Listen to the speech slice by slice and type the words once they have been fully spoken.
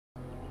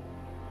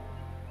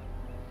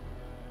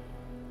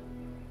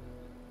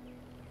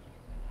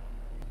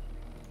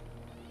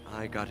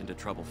I got into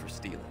trouble for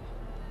stealing.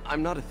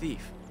 I'm not a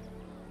thief.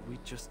 We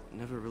just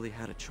never really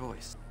had a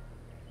choice.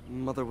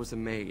 Mother was a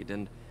maid,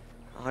 and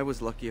I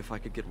was lucky if I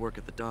could get work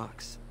at the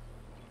docks.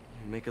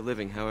 You make a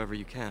living however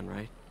you can,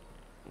 right?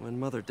 When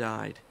Mother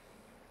died,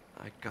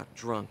 I got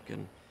drunk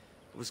and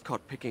was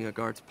caught picking a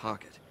guard's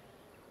pocket.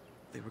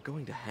 They were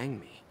going to hang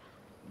me,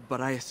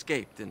 but I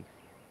escaped and,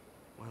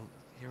 well,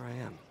 here I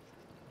am.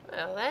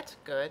 Well, that's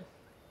good.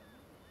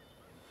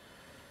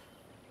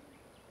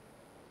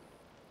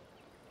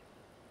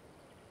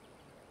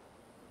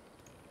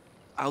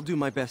 I'll do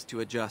my best to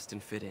adjust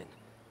and fit in.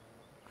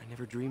 I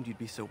never dreamed you'd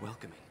be so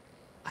welcoming.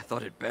 I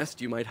thought at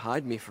best you might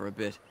hide me for a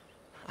bit.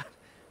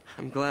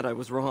 I'm glad I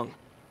was wrong.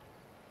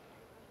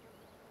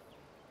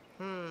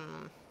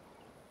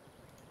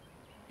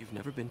 You've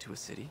never been to a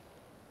city?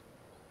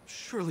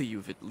 Surely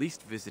you've at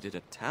least visited a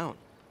town.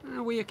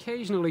 We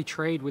occasionally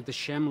trade with the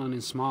Shemlin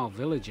in small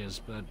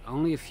villages, but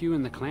only a few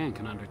in the clan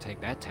can undertake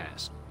that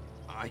task.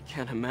 I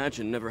can't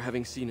imagine never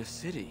having seen a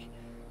city.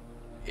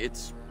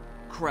 It's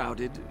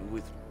crowded,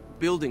 with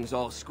buildings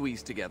all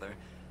squeezed together.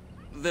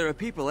 There are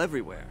people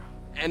everywhere,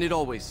 and it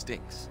always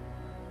stinks.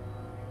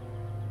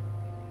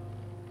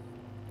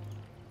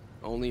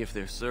 Only if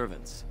they're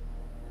servants.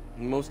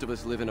 Most of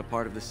us live in a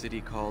part of the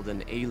city called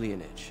an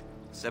alienage,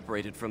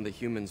 separated from the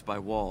humans by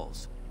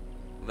walls.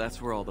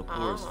 That's where all the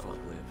poorest folk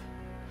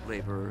live.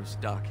 Laborers,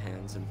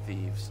 dockhands, and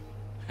thieves.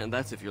 And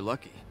that's if you're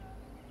lucky.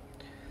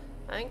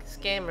 I think this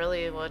game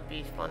really would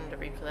be fun to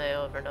replay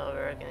over and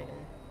over again.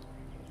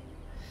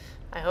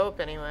 I hope,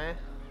 anyway.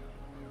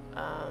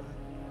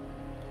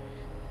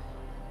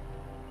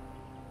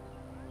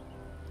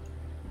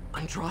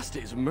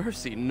 Andraste's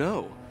mercy,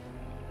 no.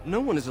 No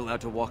one is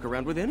allowed to walk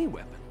around with any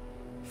weapon.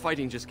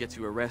 Fighting just gets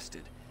you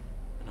arrested.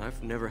 And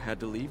I've never had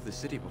to leave the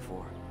city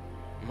before.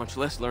 Much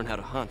less learn how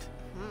to hunt.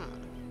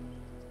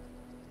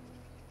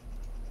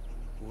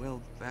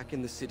 Well, back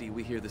in the city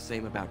we hear the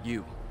same about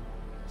you.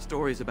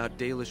 Stories about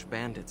Dalish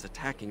bandits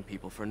attacking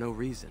people for no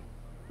reason.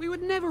 We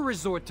would never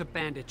resort to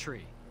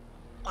banditry.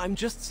 I'm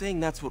just saying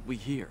that's what we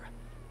hear.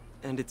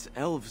 And it's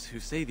elves who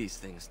say these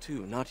things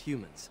too, not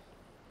humans.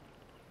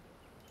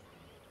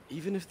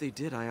 Even if they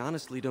did, I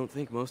honestly don't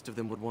think most of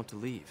them would want to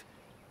leave.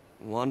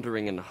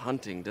 Wandering and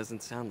hunting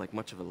doesn't sound like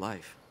much of a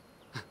life.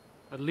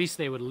 At least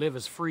they would live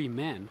as free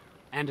men,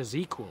 and as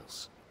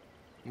equals.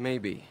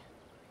 Maybe.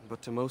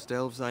 But to most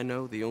elves I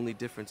know, the only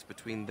difference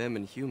between them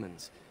and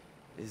humans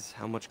is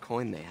how much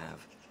coin they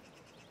have.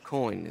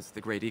 Coin is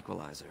the great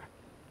equalizer,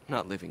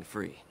 not living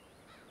free.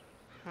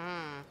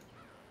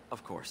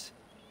 Of course.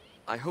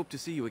 I hope to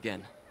see you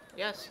again.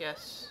 Yes,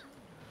 yes.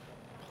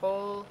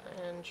 Pol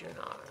and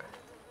Junar.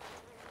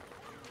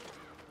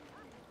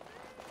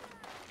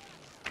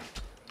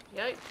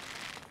 Yikes.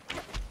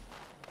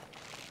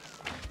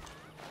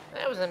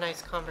 That was a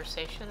nice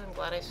conversation. I'm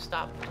glad I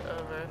stopped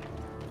over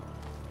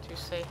to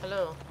say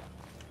hello.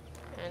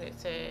 And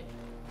it's a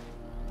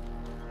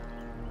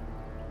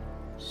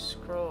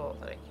scroll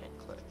that I can't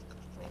click.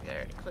 Maybe I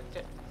already clicked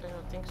it. I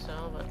don't think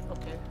so, but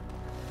okay.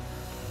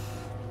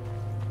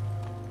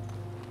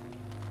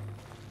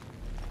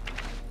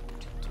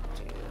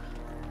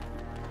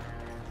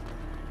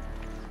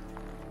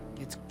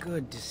 It's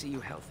good to see you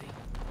healthy.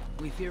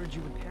 We feared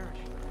you would perish.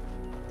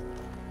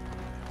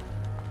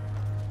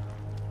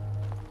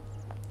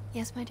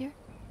 Yes, my dear?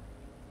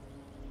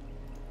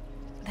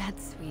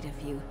 That's sweet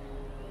of you.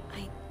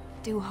 I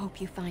do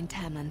hope you find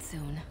Tamlin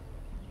soon.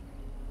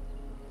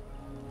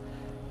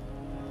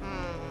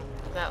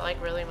 Is that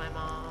like really my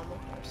mom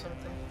or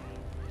something?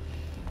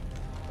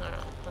 I don't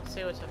know. Let's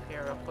see what's up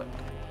here real quick.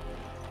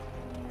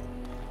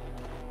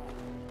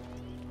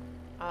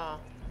 Oh.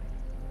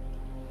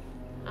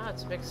 Oh,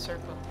 it's a big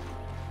circle.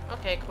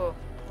 Okay, cool.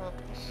 Well,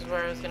 this is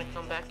where I was gonna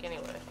come back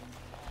anyway.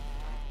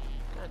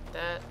 Got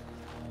that.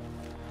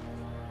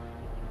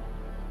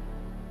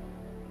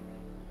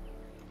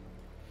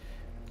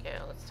 Okay,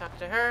 let's talk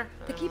to her.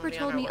 The Keeper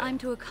told me I'm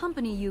to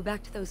accompany you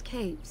back to those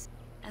caves.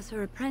 As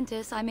her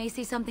apprentice, I may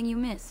see something you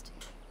missed.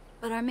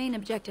 But our main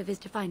objective is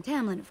to find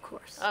Tamlin, of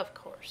course. Of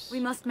course. We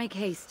must make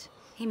haste.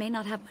 He may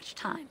not have much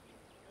time.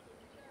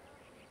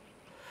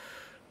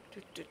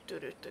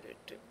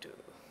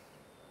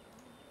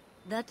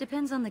 That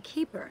depends on the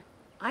Keeper.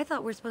 I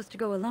thought we're supposed to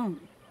go alone.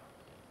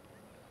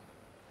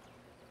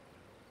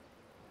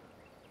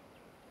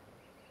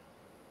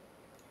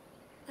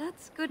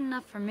 That's good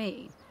enough for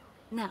me.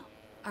 Now,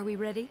 are we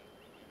ready?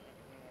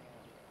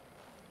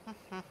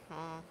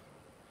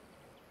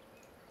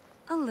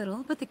 A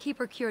little, but the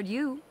Keeper cured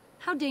you.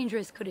 How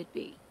dangerous could it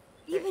be?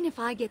 Even if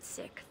I get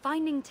sick,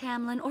 finding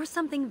Tamlin or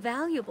something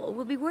valuable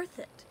will be worth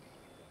it.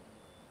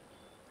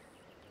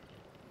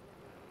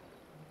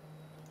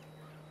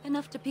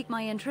 Enough to pique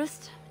my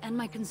interest and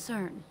my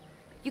concern.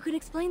 You can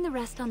explain the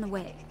rest on the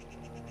way.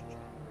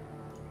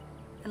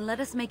 And let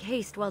us make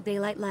haste while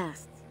daylight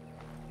lasts.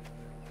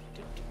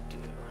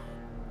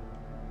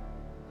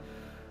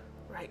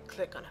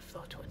 Right-click on a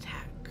foe to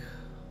attack.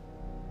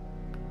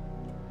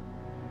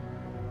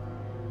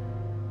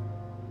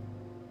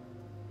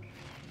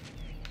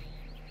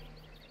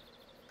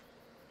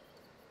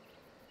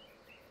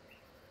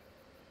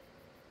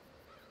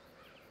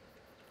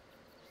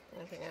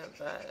 anything out,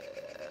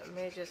 but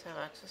mages have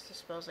access to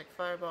spells like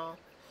Fireball.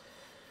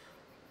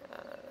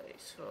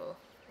 Useful.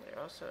 They're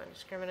also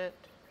indiscriminate.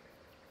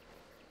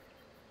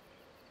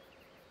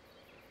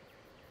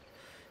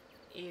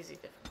 Easy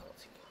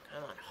difficulty.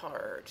 I'm on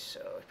hard, so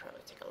I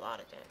probably take a lot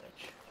of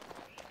damage.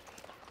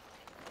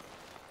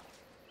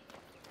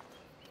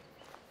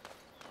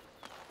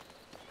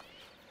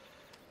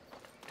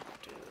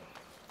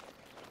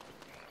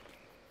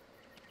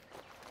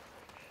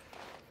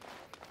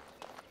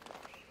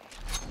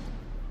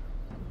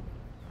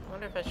 I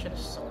wonder if I should have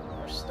sold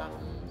more stuff.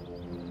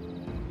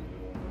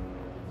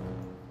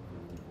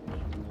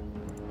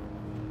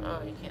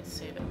 Oh, you can't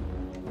save it.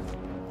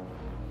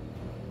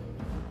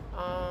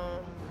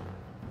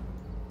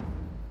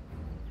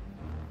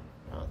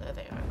 Oh, there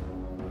they are.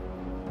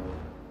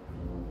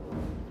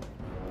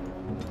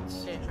 Let's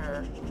see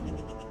her.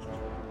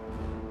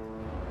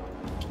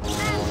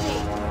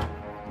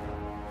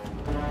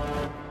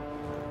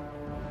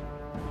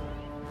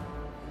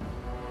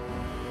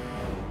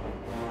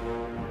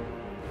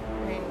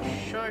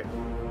 Range short.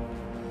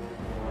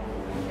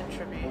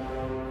 Contribute.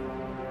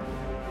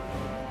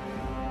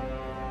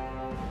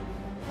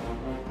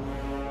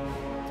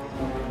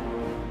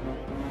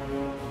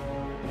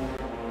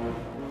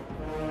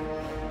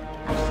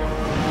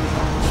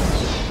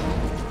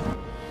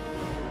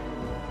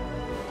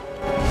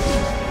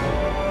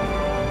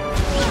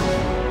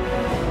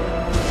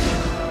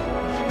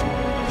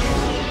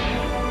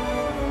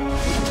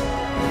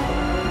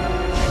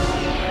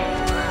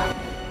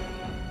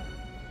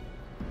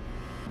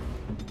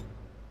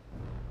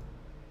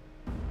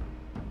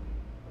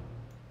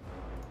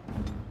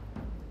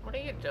 What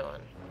are you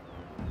doing?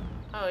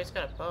 Oh, he's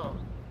got a bow.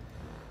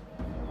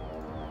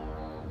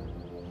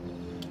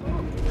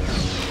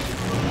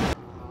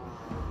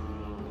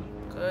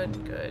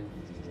 Good, good.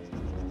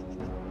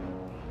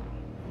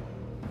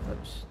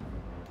 Oops.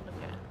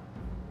 Okay.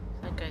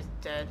 That guy's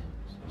dead.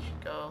 So you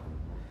should go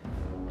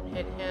and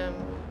hit him.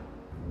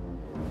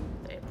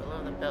 Stay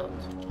below the belt.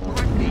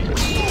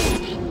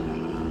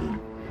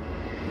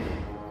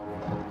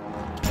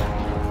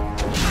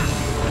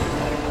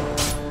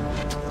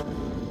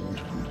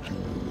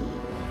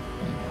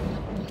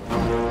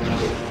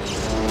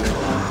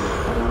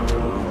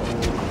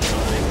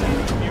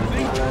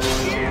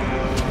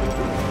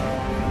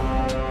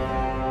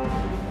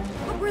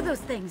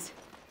 Things.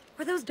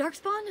 Were those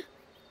Darkspawn?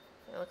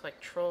 They look like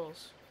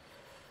trolls.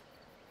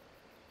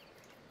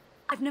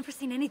 I've never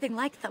seen anything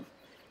like them.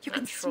 You Not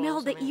can trolls,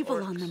 smell the I mean evil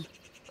orcs. on them.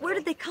 Where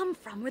did they come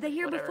from? Were they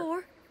here Whatever.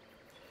 before?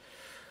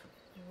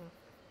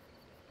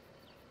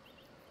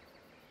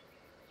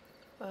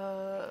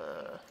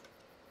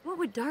 What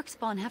would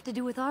Darkspawn have to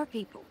do with our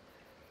people?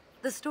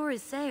 The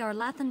stories say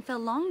Arlathan fell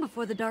long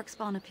before the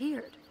Darkspawn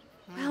appeared.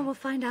 Well, we'll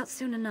find out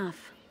soon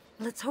enough.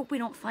 Let's hope we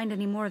don't find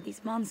any more of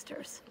these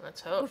monsters. Let's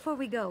hope. Before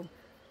we go,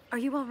 are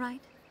you all right?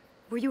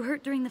 Were you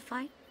hurt during the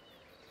fight?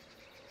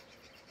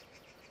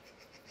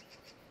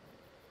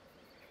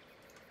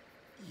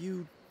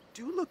 You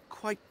do look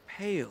quite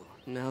pale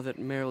now that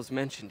Meryl's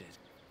mentioned it.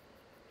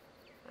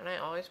 Aren't I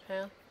always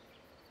pale?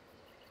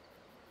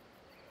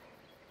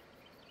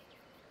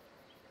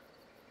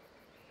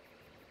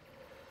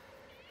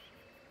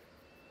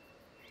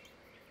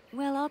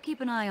 Well, I'll keep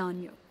an eye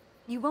on you.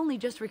 You've only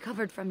just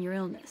recovered from your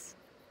illness.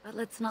 But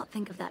let's not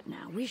think of that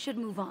now. We should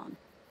move on.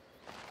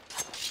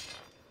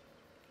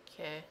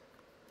 Okay.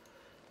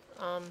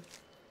 Let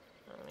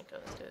me go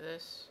do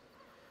this.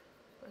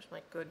 Where's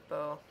my good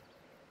bow?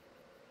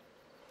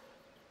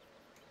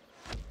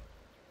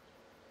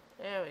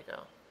 There we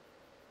go.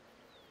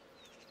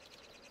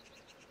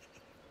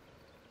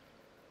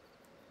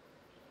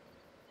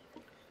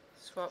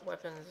 Swap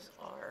weapons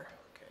are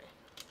okay.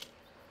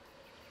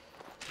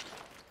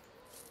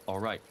 All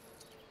right.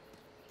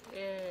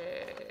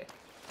 Yay.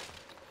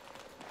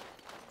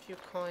 Few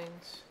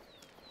coins.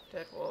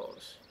 Dead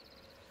wolves.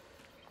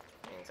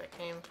 Means I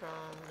came from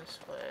this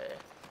way.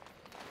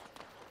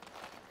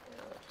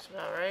 Yeah, looks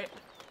about right.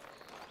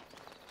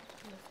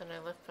 Nothing I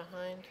left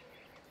behind.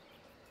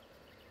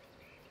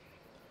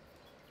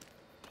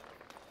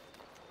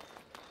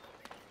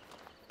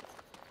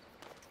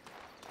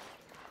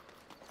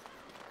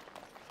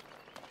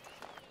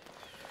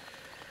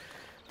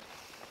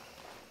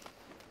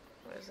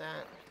 What is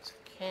that? It's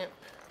a camp.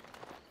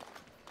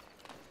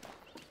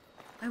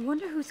 I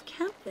wonder whose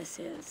camp this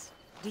is.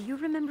 Do you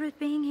remember it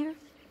being here?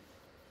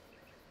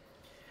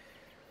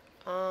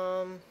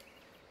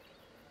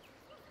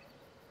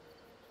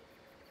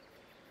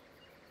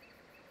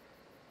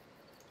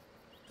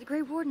 The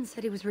Grey Warden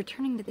said he was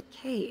returning to the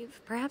cave.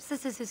 Perhaps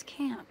this is his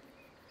camp.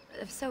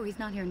 If so, he's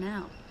not here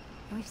now.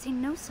 And we've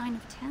seen no sign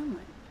of Tamlin.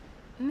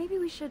 Maybe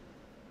we should...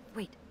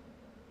 Wait.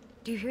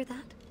 Do you hear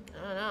that?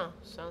 I don't know.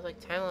 Sounds like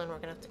Tamlin. We're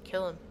gonna have to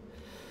kill him.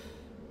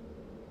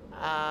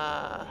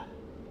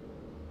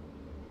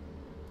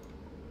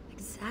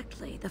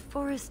 Exactly. The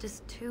forest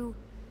is too...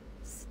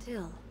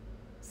 still.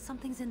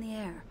 Something's in the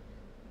air.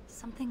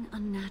 Something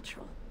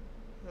unnatural.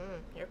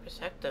 You're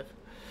perceptive.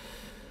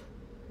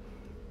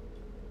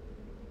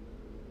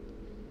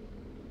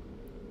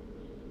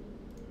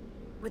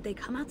 would they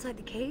come outside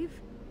the cave?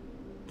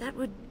 That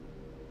would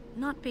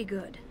not be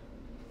good.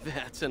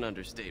 That's an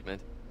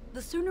understatement.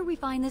 The sooner we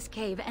find this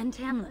cave and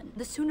Tamlin,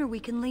 the sooner we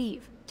can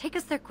leave. Take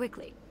us there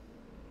quickly.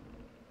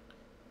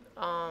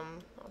 I'll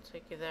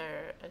take you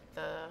there at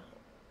the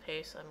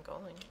pace I'm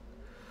going.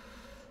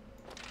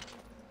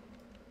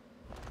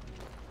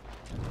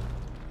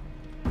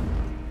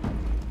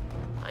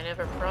 I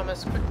never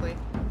promise quickly.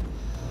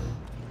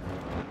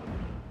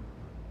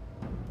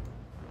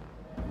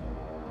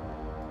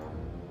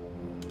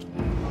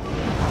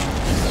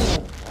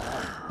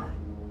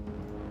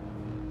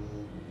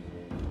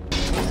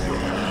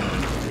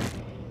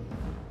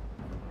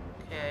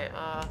 Okay,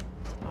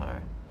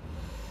 R.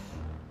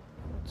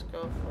 Let's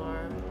go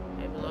for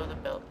a below the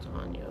belt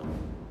on you.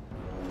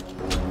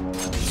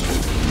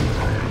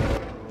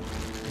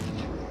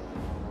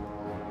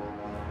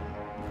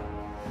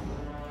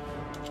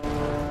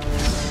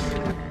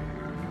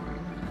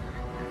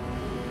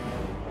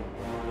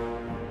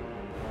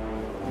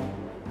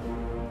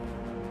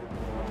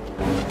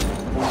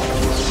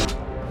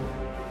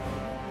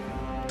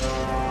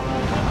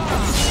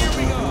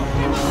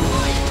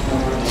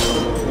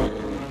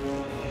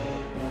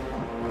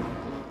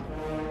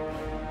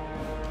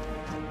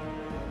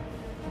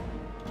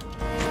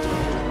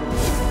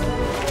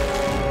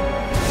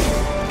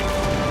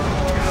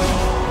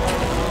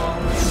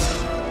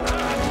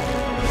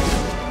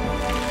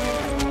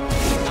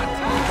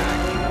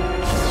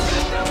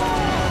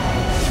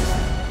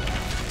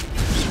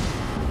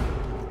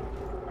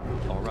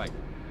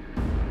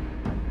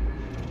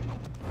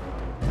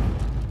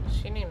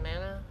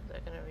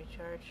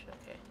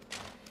 Okay.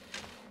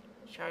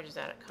 Charges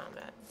out of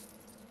combat.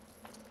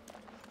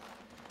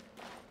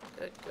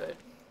 Good, good.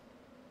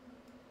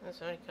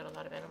 That's already got a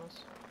lot of animals.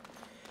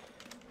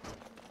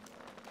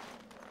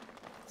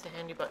 It's a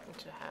handy button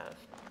to have.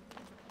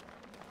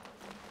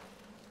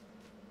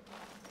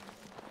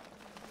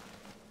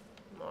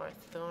 More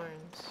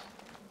thorns.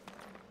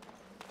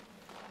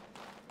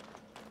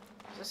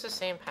 Is this the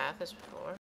same path as before?